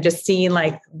did. And just seeing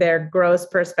like their gross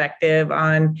perspective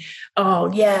on,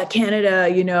 oh yeah, Canada,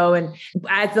 and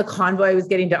as the convoy was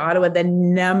getting to Ottawa, the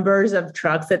numbers of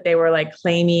trucks that they were like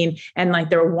claiming. And like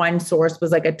there one source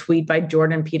was like a tweet by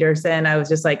Jordan Peterson. I was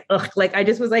just like, ugh, like, I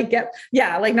just was like,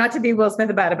 not to be Will Smith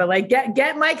about it, but like,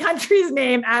 get my country's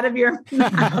name out of your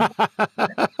mouth.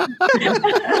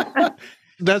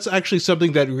 That's actually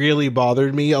something that really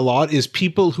bothered me a lot is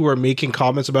people who are making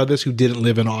comments about this who didn't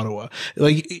live in Ottawa.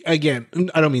 Like, again,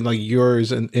 I don't mean like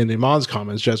yours and Iman's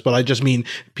comments, Jess, but I just mean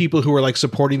people who are like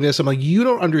supporting this. I'm like, you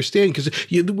don't understand because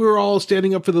we're all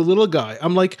standing up for the little guy.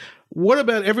 I'm like, what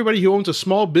about everybody who owns a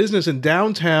small business in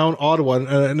downtown Ottawa,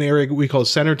 an area we call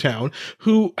Centertown,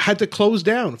 who had to close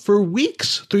down for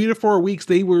weeks, 3 to 4 weeks?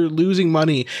 They were losing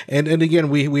money. And again,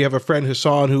 we have a friend,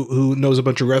 Hassan, who knows a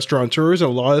bunch of restaurateurs, and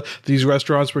a lot of these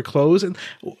restaurants were closed. And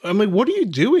I'm like, what are you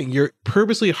doing? You're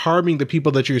purposely harming the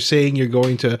people that you're saying you're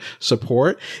going to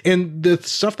support. And the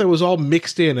stuff that was all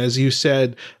mixed in, as you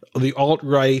said, the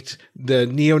alt-right, the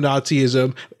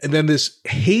neo-Nazism, and then this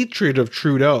hatred of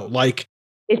Trudeau, like,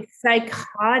 it's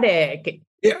psychotic.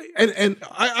 Yeah, and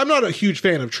I'm not a huge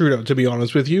fan of Trudeau, to be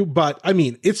honest with you, but I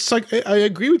mean, it's like, I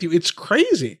agree with you. It's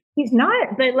crazy. He's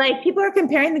not, but like people are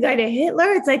comparing the guy to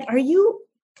Hitler. It's like,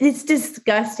 it's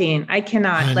disgusting. I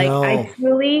cannot, I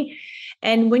truly,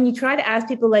 and when you try to ask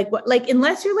people like what, like,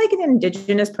 unless you're like an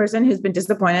Indigenous person who's been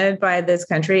disappointed by this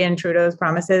country and Trudeau's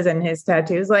promises and his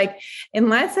tattoos, like,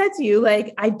 unless that's you,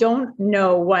 like, I don't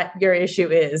know what your issue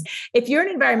is. If you're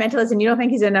an environmentalist and you don't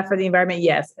think he's enough for the environment,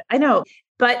 yes, I know.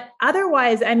 But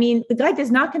otherwise, I mean, the guy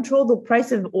does not control the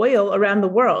price of oil around the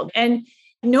world. And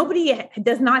nobody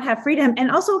does not have freedom. And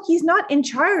also, he's not in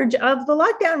charge of the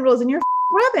lockdown rules in your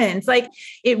province. Like,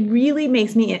 it really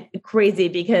makes me crazy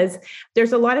because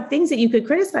there's a lot of things that you could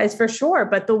criticize for sure,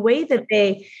 but the way that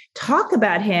they talk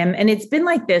about him, and it's been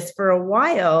like this for a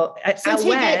while since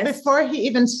before he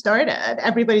even started,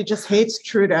 everybody just hates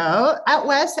Trudeau out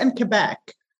West and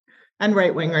Quebec and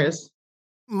right-wingers.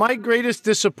 My greatest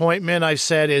disappointment, I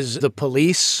said, is the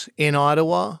police in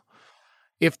Ottawa.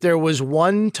 If there was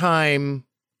one time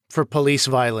for police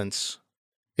violence,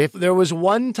 if there was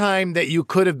one time that you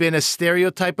could have been a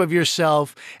stereotype of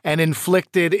yourself and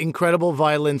inflicted incredible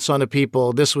violence on a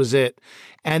people, this was it.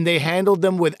 And they handled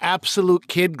them with absolute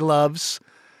kid gloves.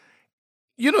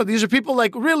 These are people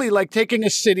like really like taking a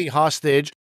city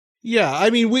hostage. Yeah, I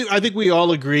mean, I think we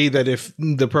all agree that if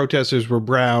the protesters were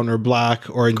brown or black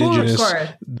or indigenous,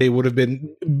 they would have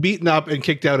been beaten up and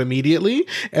kicked out immediately.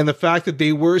 And the fact that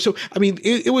they were, so, I mean,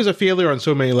 it was a failure on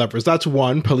so many levels. That's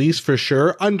one, police for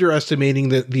sure, underestimating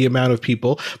the amount of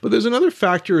people. But there's another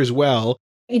factor as well.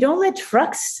 You don't let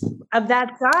trucks of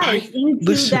that size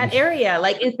into that area.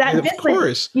 Like, is that of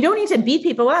course. You don't need to beat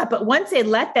people up, but once they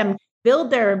let them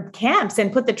build their camps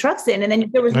and put the trucks in, and then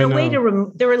there was no way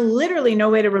to there were literally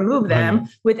no way to remove them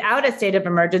without a state of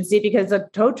emergency, because the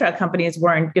tow truck companies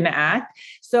weren't going to act.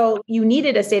 So you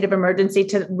needed a state of emergency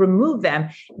to remove them.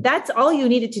 That's all you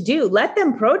needed to do. Let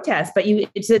them protest, but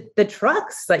it's the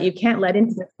trucks that you can't let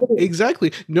into the city.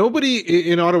 Exactly. Nobody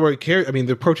in Ottawa cares. I mean,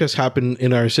 the protests happen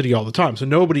in our city all the time, so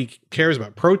nobody cares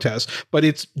about protests, but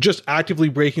it's just actively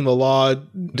breaking the law,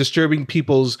 disturbing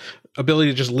people's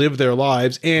ability to just live their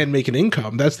lives and make an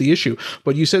income. That's the issue.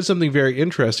 But you said something very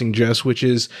interesting, Jess, which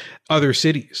is other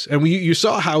cities. And you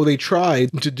saw how they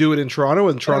tried to do it in Toronto,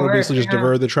 and Toronto basically just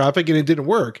diverted the traffic, and it didn't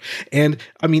work. And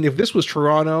I mean, if this was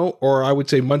Toronto, or I would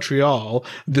say Montreal,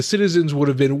 the citizens would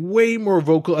have been way more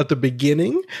vocal at the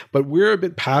beginning, but we're a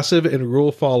bit passive and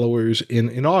rule followers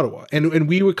in Ottawa. And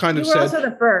we would kind of say, also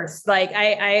the first, like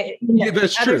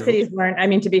that's other true. Cities weren't, I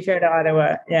mean, to be fair to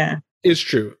Ottawa. Yeah. It's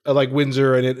true, like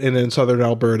Windsor and in southern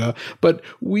Alberta. But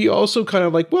we also kind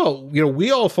of like, well, we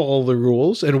all follow the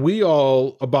rules and we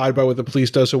all abide by what the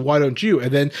police does, so why don't you?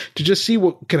 And then to just see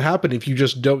what can happen if you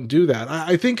just don't do that.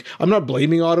 I think, I'm not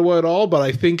blaming Ottawa at all, but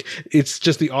I think it's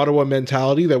just the Ottawa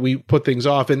mentality that we put things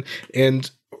off.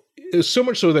 And so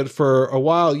much so that for a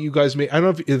while, you guys I don't know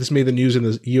if this made the news in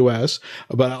the US,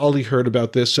 but I only heard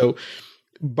about this. So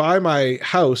by my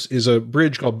house is a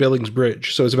bridge called Billings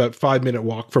Bridge. So it's about a 5-minute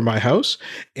walk from my house.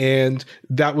 And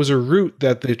that was a route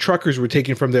that the truckers were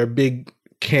taking from their big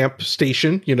camp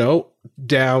station,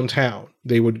 downtown.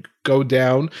 They would go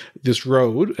down this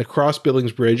road across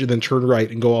Billings Bridge and then turn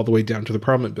right and go all the way down to the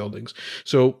Parliament buildings.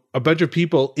 So a bunch of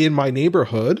people in my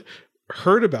neighborhood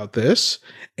heard about this,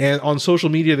 and on social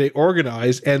media they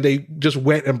organized and they just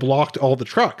went and blocked all the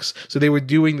trucks. So they were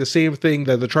doing the same thing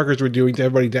that the truckers were doing to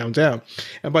everybody downtown.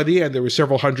 And by the end, there were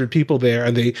several hundred people there,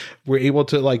 and they were able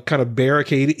to kind of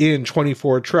barricade in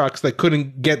 24 trucks that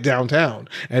couldn't get downtown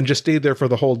and just stayed there for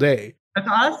the whole day. That's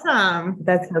awesome.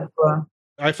 That's so cool.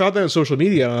 I found that on social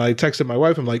media, and I texted my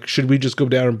wife. I'm like, should we just go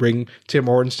down and bring Tim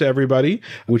Hortons to everybody?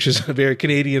 Which is a very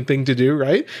Canadian thing to do,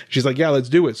 right? She's like, yeah, let's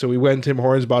do it. So we went to Tim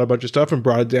Hortons, bought a bunch of stuff, and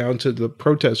brought it down to the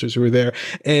protesters who were there.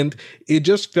 And it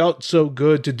just felt so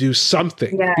good to do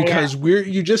something, because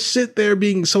you just sit there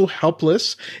being so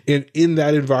helpless in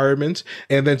that environment,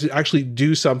 and then to actually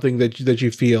do something that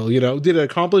you feel, did it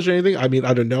accomplish anything? I mean,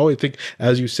 I don't know. I think,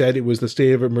 as you said, it was the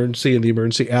state of emergency and the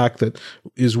Emergency Act that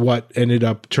is what ended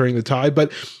up turning the tide.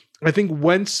 But I think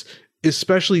once,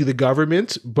 especially the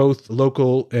government, both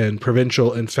local and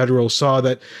provincial and federal, saw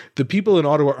that the people in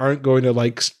Ottawa aren't going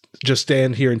to just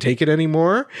stand here and take it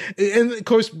anymore. And of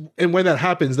course, and when that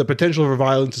happens, the potential for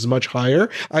violence is much higher.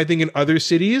 I think in other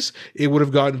cities, it would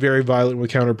have gotten very violent with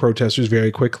counter protesters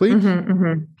very quickly.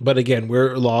 But again,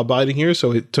 we're law abiding here.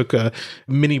 So it took a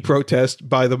mini protest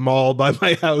by the mall, by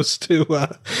my house to do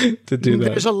that.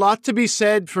 There's a lot to be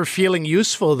said for feeling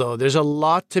useful, though. There's a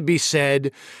lot to be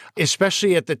said,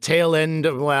 especially at the tail end,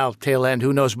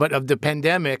 who knows, but of the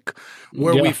pandemic,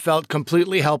 where we felt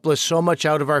completely helpless, so much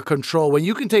out of our control. When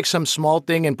you can take some small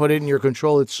thing and put it in your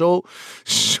control, it's so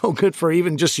good for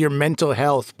even just your mental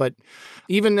health. But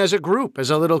even as a group,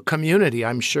 as a little community,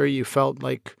 I'm sure you felt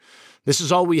like this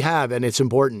is all we have, and it's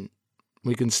important.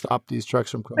 We can stop these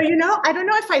trucks from coming. But I don't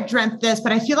know if I dreamt this,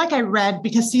 but I feel like I read,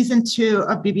 because season 2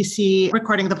 of BBC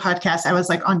recording the podcast, I was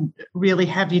on really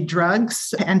heavy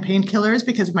drugs and painkillers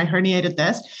because of my herniated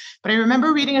disc. But I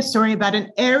remember reading a story about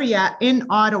an area in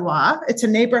Ottawa. It's a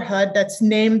neighborhood that's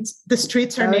named, the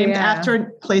streets are named after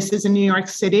places in New York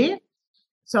City.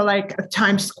 So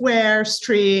Times Square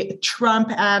Street,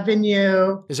 Trump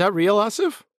Avenue. Is that real,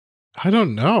 Asif? I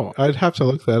don't know. I'd have to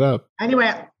look that up.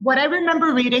 Anyway, what I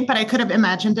remember reading, but I could have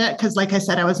imagined it because, like I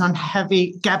said, I was on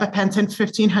heavy gabapentin,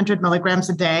 1,500 milligrams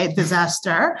a day,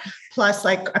 disaster, plus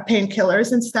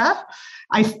painkillers and stuff.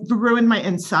 I ruined my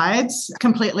insides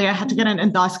completely. I had to get an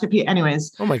endoscopy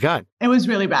anyways. Oh my God. It was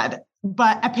really bad.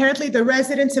 But apparently the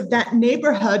residents of that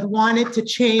neighborhood wanted to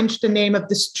change the name of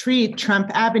the street, Trump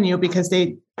Avenue, because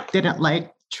they didn't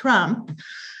like Trump.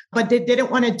 But they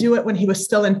didn't want to do it when he was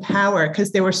still in power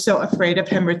because they were so afraid of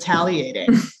him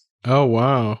retaliating. Oh,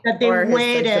 wow. That they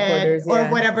waited or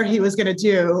whatever he was going to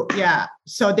do. Yeah.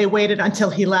 So they waited until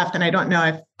he left. And I don't know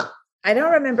if... I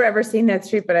don't remember ever seeing that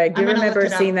street, but I do remember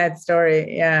seeing that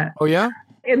story. Yeah. Oh, yeah?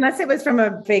 Unless it was from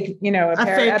a fake,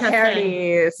 a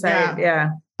parody site.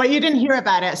 Yeah. But you didn't hear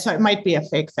about it, so it might be a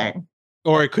fake thing.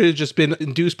 Or it could have just been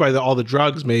induced by all the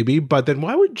drugs, maybe. But then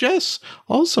why would Jess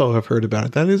also have heard about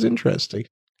it? That is interesting.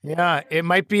 Yeah, it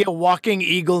might be a Walking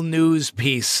Eagle news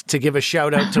piece, to give a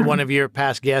shout out to one of your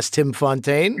past guests, Tim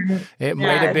Fontaine. It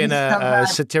might have been a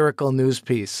satirical news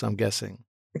piece, I'm guessing.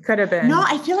 It could have been. No,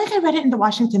 I feel like I read it in the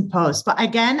Washington Post. But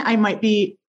again, I might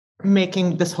be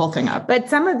making this whole thing up. But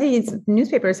some of these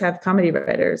newspapers have comedy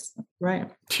writers. Right.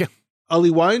 Yeah. Ali,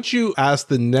 why don't you ask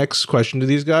the next question to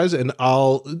these guys, and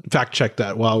I'll fact check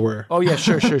that while we're... Oh, yeah,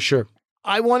 sure.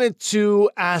 I wanted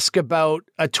to ask about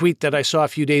a tweet that I saw a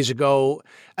few days ago,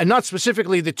 and not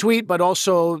specifically the tweet, but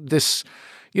also this,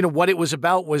 what it was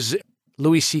about was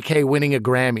Louis C.K. winning a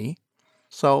Grammy.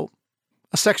 So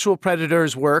a sexual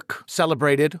predator's work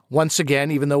celebrated once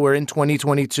again, even though we're in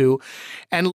 2022.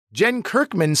 And Jen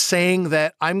Kirkman saying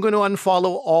that I'm going to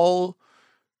unfollow all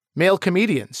male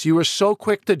comedians. You were so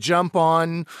quick to jump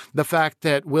on the fact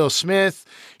that Will Smith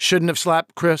shouldn't have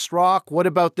slapped Chris Rock. What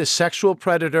about this sexual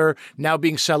predator now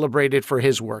being celebrated for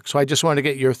his work? So I just wanted to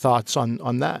get your thoughts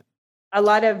on that. A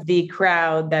lot of the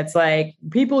crowd that's like,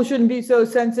 people shouldn't be so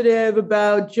sensitive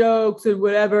about jokes and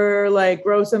whatever, like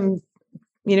grow some,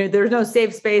 there's no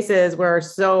safe spaces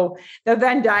the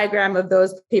Venn diagram of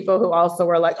those people who also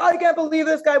were like, oh, I can't believe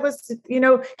this guy was,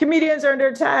 comedians are under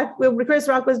attack. Chris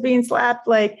Rock was being slapped.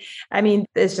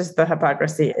 It's just the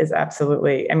hypocrisy is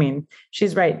absolutely,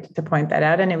 she's right to point that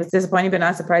out. And it was disappointing, but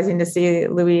not surprising to see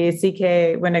Louis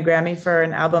C.K. win a Grammy for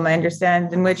an album, I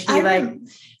understand, in which he can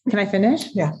I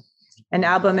finish? Yeah. An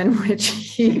album in which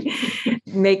he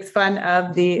makes fun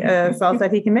of the assaults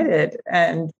that he committed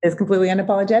and is completely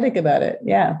unapologetic about it.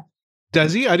 Yeah.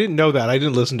 Does he? I didn't know that. I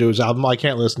didn't listen to his album. I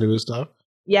can't listen to his stuff.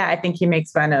 Yeah, I think he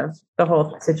makes fun of the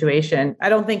whole situation. I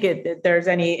don't think there's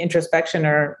any introspection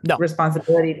or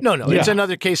responsibility. No. Yeah. It's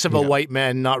another case of a white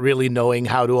man not really knowing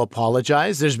how to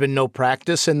apologize. There's been no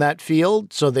practice in that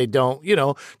field, so they don't,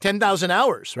 10,000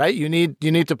 hours, right? You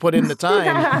need to put in the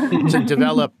time to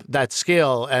develop that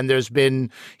skill.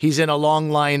 And he's in a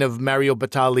long line of Mario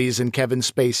Batalis and Kevin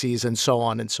Spaceys and so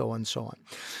on and so on and so on.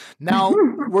 Now,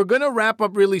 we're going to wrap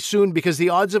up really soon because the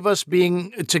odds of us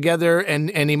being together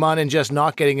and Iman and Jess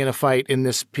not getting in a fight in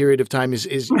this period of time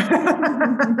is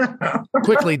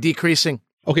quickly decreasing.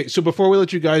 Okay, so before we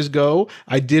let you guys go,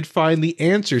 I did find the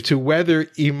answer to whether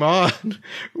Iman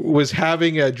was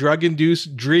having a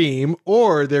drug-induced dream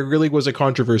or there really was a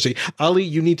controversy. Ali,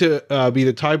 you need to be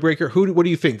the tiebreaker. What do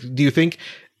you think? Do you think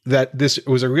that this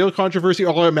was a real controversy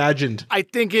or imagined? I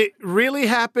think it really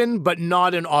happened, but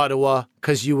not in Ottawa,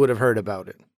 because you would have heard about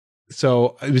it.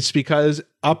 So it's because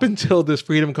up until this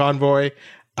Freedom Convoy,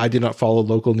 I did not follow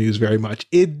local news very much.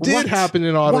 It did happen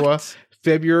in Ottawa.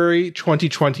 February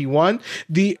 2021.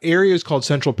 The area is called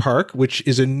Central Park, which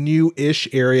is a new-ish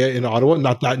area in Ottawa,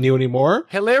 not that new anymore.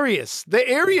 Hilarious. The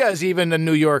area is even a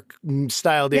New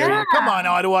York-styled area. Yeah. Come on,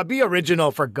 Ottawa, be original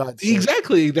for God's sake.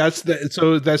 Exactly.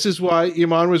 So this is why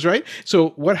Iman was right. So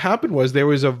what happened was there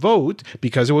was a vote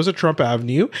because it was a Trump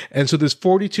Avenue, and so there's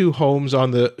 42 homes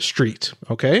on the street,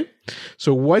 okay?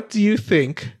 So what do you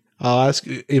think? I'll ask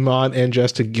Iman and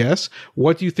Jess to guess.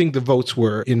 What do you think the votes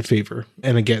were in favor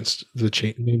and against the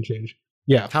name change?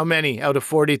 Yeah. How many out of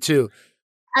 42?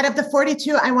 Out of the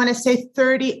 42, I want to say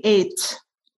 38.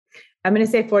 I'm going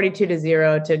to say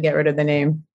 42-0 to get rid of the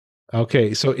name.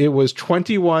 Okay, so it was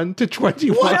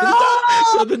 21-21.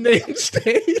 So the name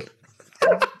stayed.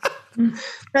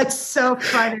 That's so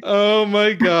funny. Oh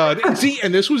my God. See,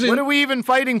 and this was What are we even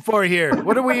fighting for here?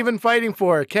 What are we even fighting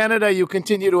for? Canada, you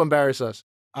continue to embarrass us.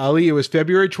 Ali, it was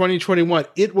February 2021.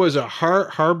 It was a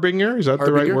harbinger. Is that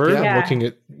the right word? Yeah. I'm looking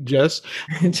at Jess.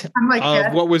 I'm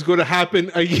like, what was going to happen?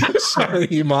 Sorry,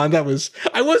 Iman.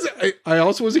 I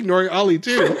also was ignoring Ali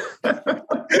too.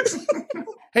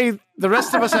 Hey, the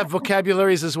rest of us have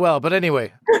vocabularies as well. But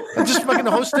anyway, I just fucking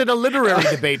hosted a literary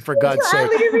debate, for God's sake.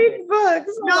 Ali reads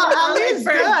books. No, Ali is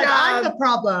good. I'm the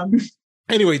problem.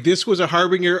 Anyway, this was a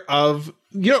harbinger of,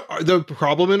 the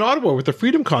problem in Ottawa with the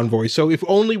Freedom Convoy. So if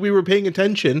only we were paying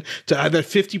attention to that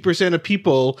 50% of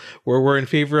people were in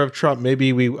favor of Trump,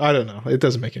 maybe I don't know. It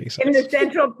doesn't make any sense. In the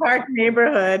Central Park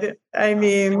neighborhood. I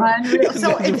mean.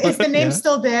 So is the name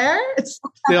still there? It's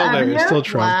still there. It's still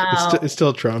Trump. Wow. It's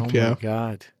still Trump, Oh my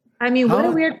God. I mean, what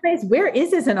a weird place. Where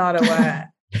is this in Ottawa?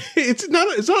 It's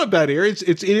not a bad area.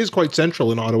 It is quite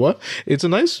central in Ottawa. It's a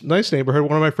nice neighborhood.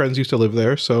 One of my friends used to live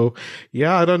there. So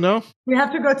yeah, I don't know. We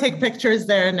have to go take pictures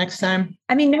there next time.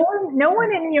 I mean, no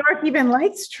one in New York even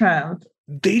likes Trump.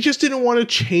 they just didn't want to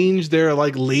change their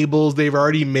like labels they've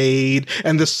already made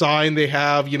and the sign they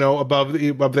have,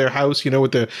 above their house,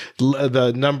 with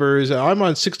the numbers. I'm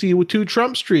on 62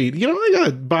 Trump Street. I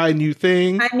gotta buy a new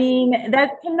thing. I mean,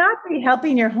 that cannot be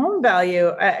helping your home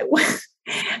value. There were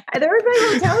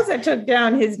hotels that took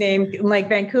down his name, like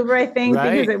Vancouver, I think,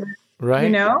 Right. because it was,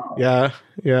 Right.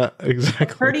 Yeah,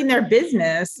 exactly. hurting their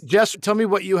business. Jess, tell me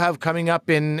what you have coming up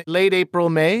in late April,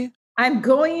 May. I'm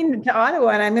going to Ottawa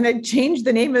and I'm going to change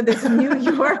the name of this New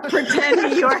York, pretend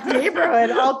New York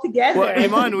neighborhood altogether. Well,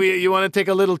 Iman, you want to take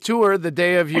a little tour the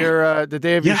day of your show? let's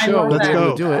go.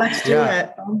 We'll do it. Let's do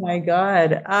it. Oh my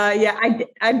God.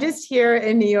 I'm just here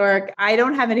in New York. I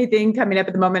don't have anything coming up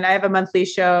at the moment. I have a monthly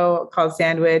show called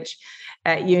Sandwich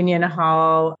at Union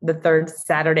Hall, the third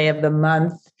Saturday of the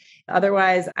month.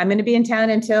 Otherwise, I'm going to be in town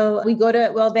until we go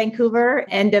to, Vancouver,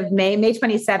 end of May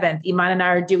 27th. Iman and I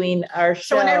are doing our show.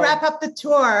 So when I wrap up the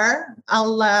tour,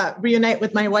 I'll reunite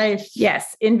with my wife.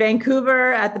 Yes, in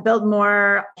Vancouver at the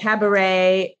Biltmore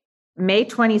Cabaret, May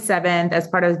 27th, as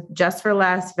part of Just for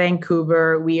Laughs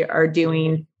Vancouver, we are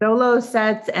doing solo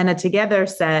sets and a together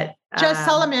set. Jess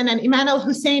Solomon and Iman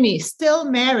Husseini, still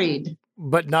married.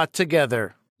 But not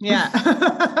together. Yeah.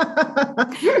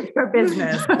 For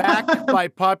business. Back by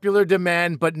popular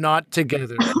demand, but not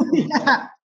together. Yeah.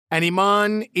 And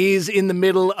Iman is in the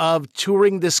middle of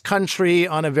touring this country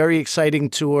on a very exciting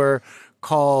tour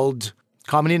called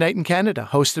Comedy Night in Canada,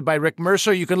 hosted by Rick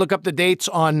Mercer. You can look up the dates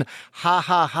on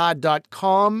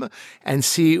hahaha.com and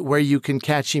see where you can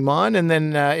catch Iman. And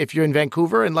then if you're in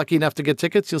Vancouver and lucky enough to get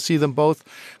tickets, you'll see them both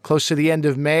close to the end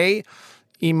of May.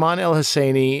 Iman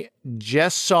El-Husseini,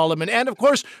 Jess Solomon. And of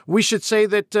course, we should say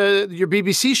that your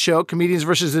BBC show, Comedians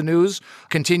versus the News,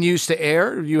 continues to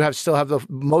air. You still have the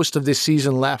most of this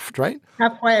season left, right?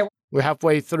 Halfway. We're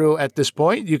halfway through at this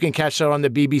point. You can catch that on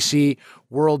the BBC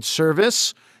World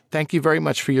Service. Thank you very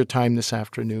much for your time this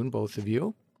afternoon, both of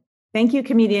you. Thank you,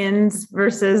 Comedians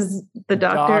versus the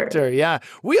Doctor. Yeah.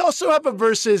 We also have a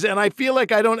versus, and I feel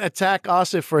like I don't attack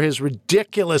Asif for his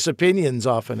ridiculous opinions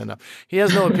often enough. He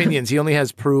has no opinions. He only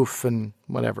has proof and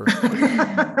whatever.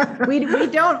 We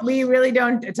really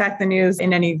don't attack the news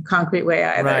in any concrete way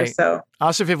either. Right. So,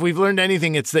 Asif, if we've learned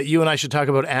anything, it's that you and I should talk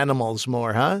about animals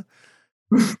more, huh?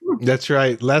 That's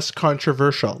right. Less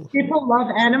controversial. People love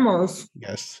animals.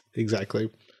 Yes, exactly.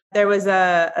 there was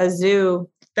a zoo.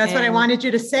 That's what I wanted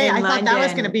you to say. I thought that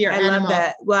was going to be your animal. I love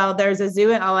that. Well, there's a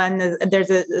zoo and there's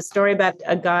a story about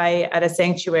a guy at a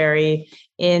sanctuary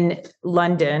in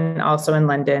London, also in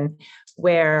London,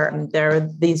 where there are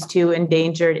these two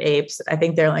endangered apes. I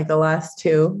think they're like the last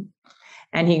two.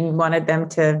 And he wanted them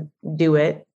to do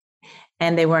it.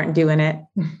 And they weren't doing it.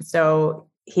 So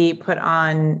he put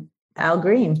on Al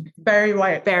Green. Barry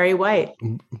White. Barry White.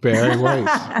 Wow.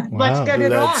 Let's get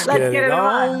it on. Let's get it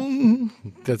on.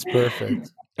 That's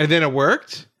perfect. And then it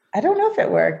worked? I don't know if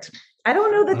it worked. I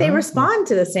don't know that they respond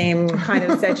to the same kind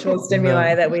of sexual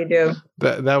stimuli that we do.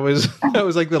 That was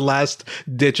like the last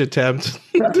ditch attempt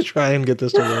to try and get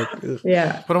this to work.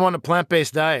 Yeah. Put them on a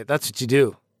plant-based diet. That's what you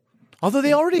do. Although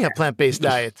they already have plant-based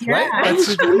diets, right? That's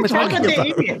what I'm talking what they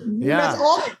about. eat. Yeah. That's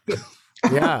all they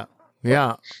do.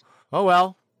 Yeah. Oh,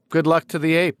 well, good luck to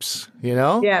the apes, you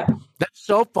know? Yeah. That's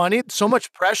so funny. So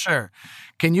much pressure.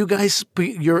 Can you guys,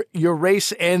 your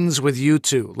race ends with you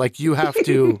two. Like you have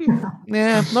to,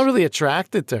 I'm not really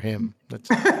attracted to him.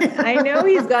 I know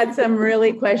he's got some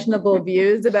really questionable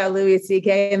views about Louis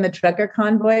C.K. and the trucker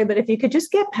convoy, but if you could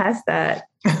just get past that.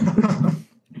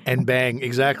 And bang,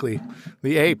 exactly.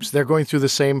 The apes, they're going through the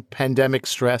same pandemic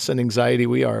stress and anxiety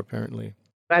we are, apparently.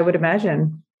 I would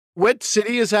imagine. What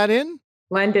city is that in?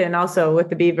 London, also with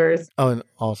the beavers. Oh, and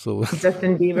also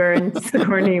Justin Bieber and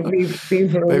Sigourney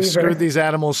Weaver. They've screwed these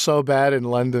animals so bad in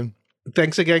London.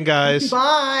 Thanks again, guys.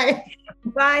 Bye.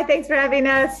 Bye. Thanks for having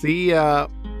us. See ya.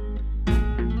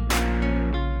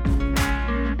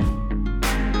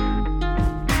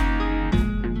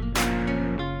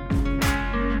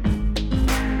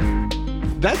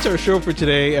 That's our show for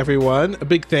today, everyone. A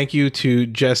big thank you to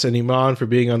Jess and Iman for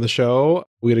being on the show.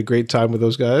 We had a great time with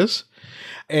those guys.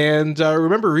 And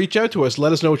remember, reach out to us.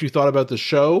 Let us know what you thought about the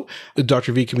show.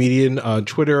 Dr. V Comedian on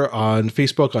Twitter, on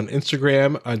Facebook, on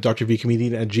Instagram,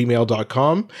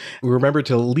 drvcomedian@gmail.com. Remember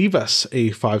to leave us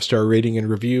a 5-star rating and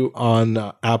review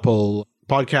on Apple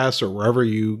Podcasts or wherever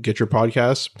you get your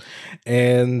podcasts.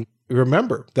 And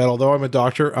remember that although I'm a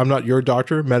doctor, I'm not your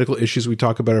doctor. Medical issues we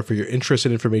talk about are for your interest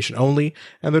and information only,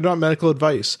 and they're not medical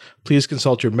advice. Please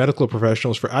consult your medical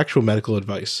professionals for actual medical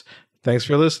advice. Thanks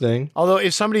for listening. Although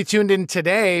if somebody tuned in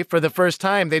today for the first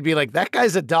time, they'd be like, that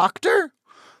guy's a doctor?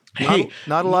 Hey,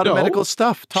 not a lot of medical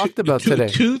stuff talked about today.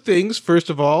 Two things. First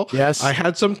of all, yes, I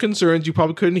had some concerns. You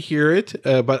probably couldn't hear it,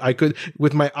 but I could,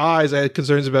 with my eyes, I had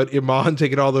concerns about Iman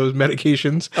taking all those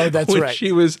medications. Oh, that's when right.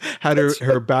 She had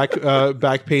her back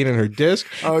pain and her disc.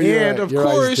 Oh, yeah. And of Your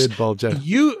course, eyes did bulge out.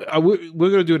 we're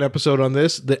going to do an episode on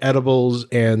this: the edibles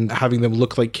and having them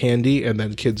look like candy, and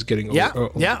then kids getting.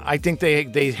 Yeah. I think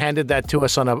they handed that to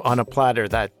us on a platter.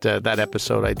 That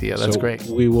episode idea. That's great.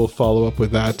 We will follow up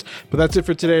with that. But that's it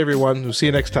for today, everyone. We'll see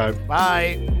you next time.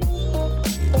 Bye.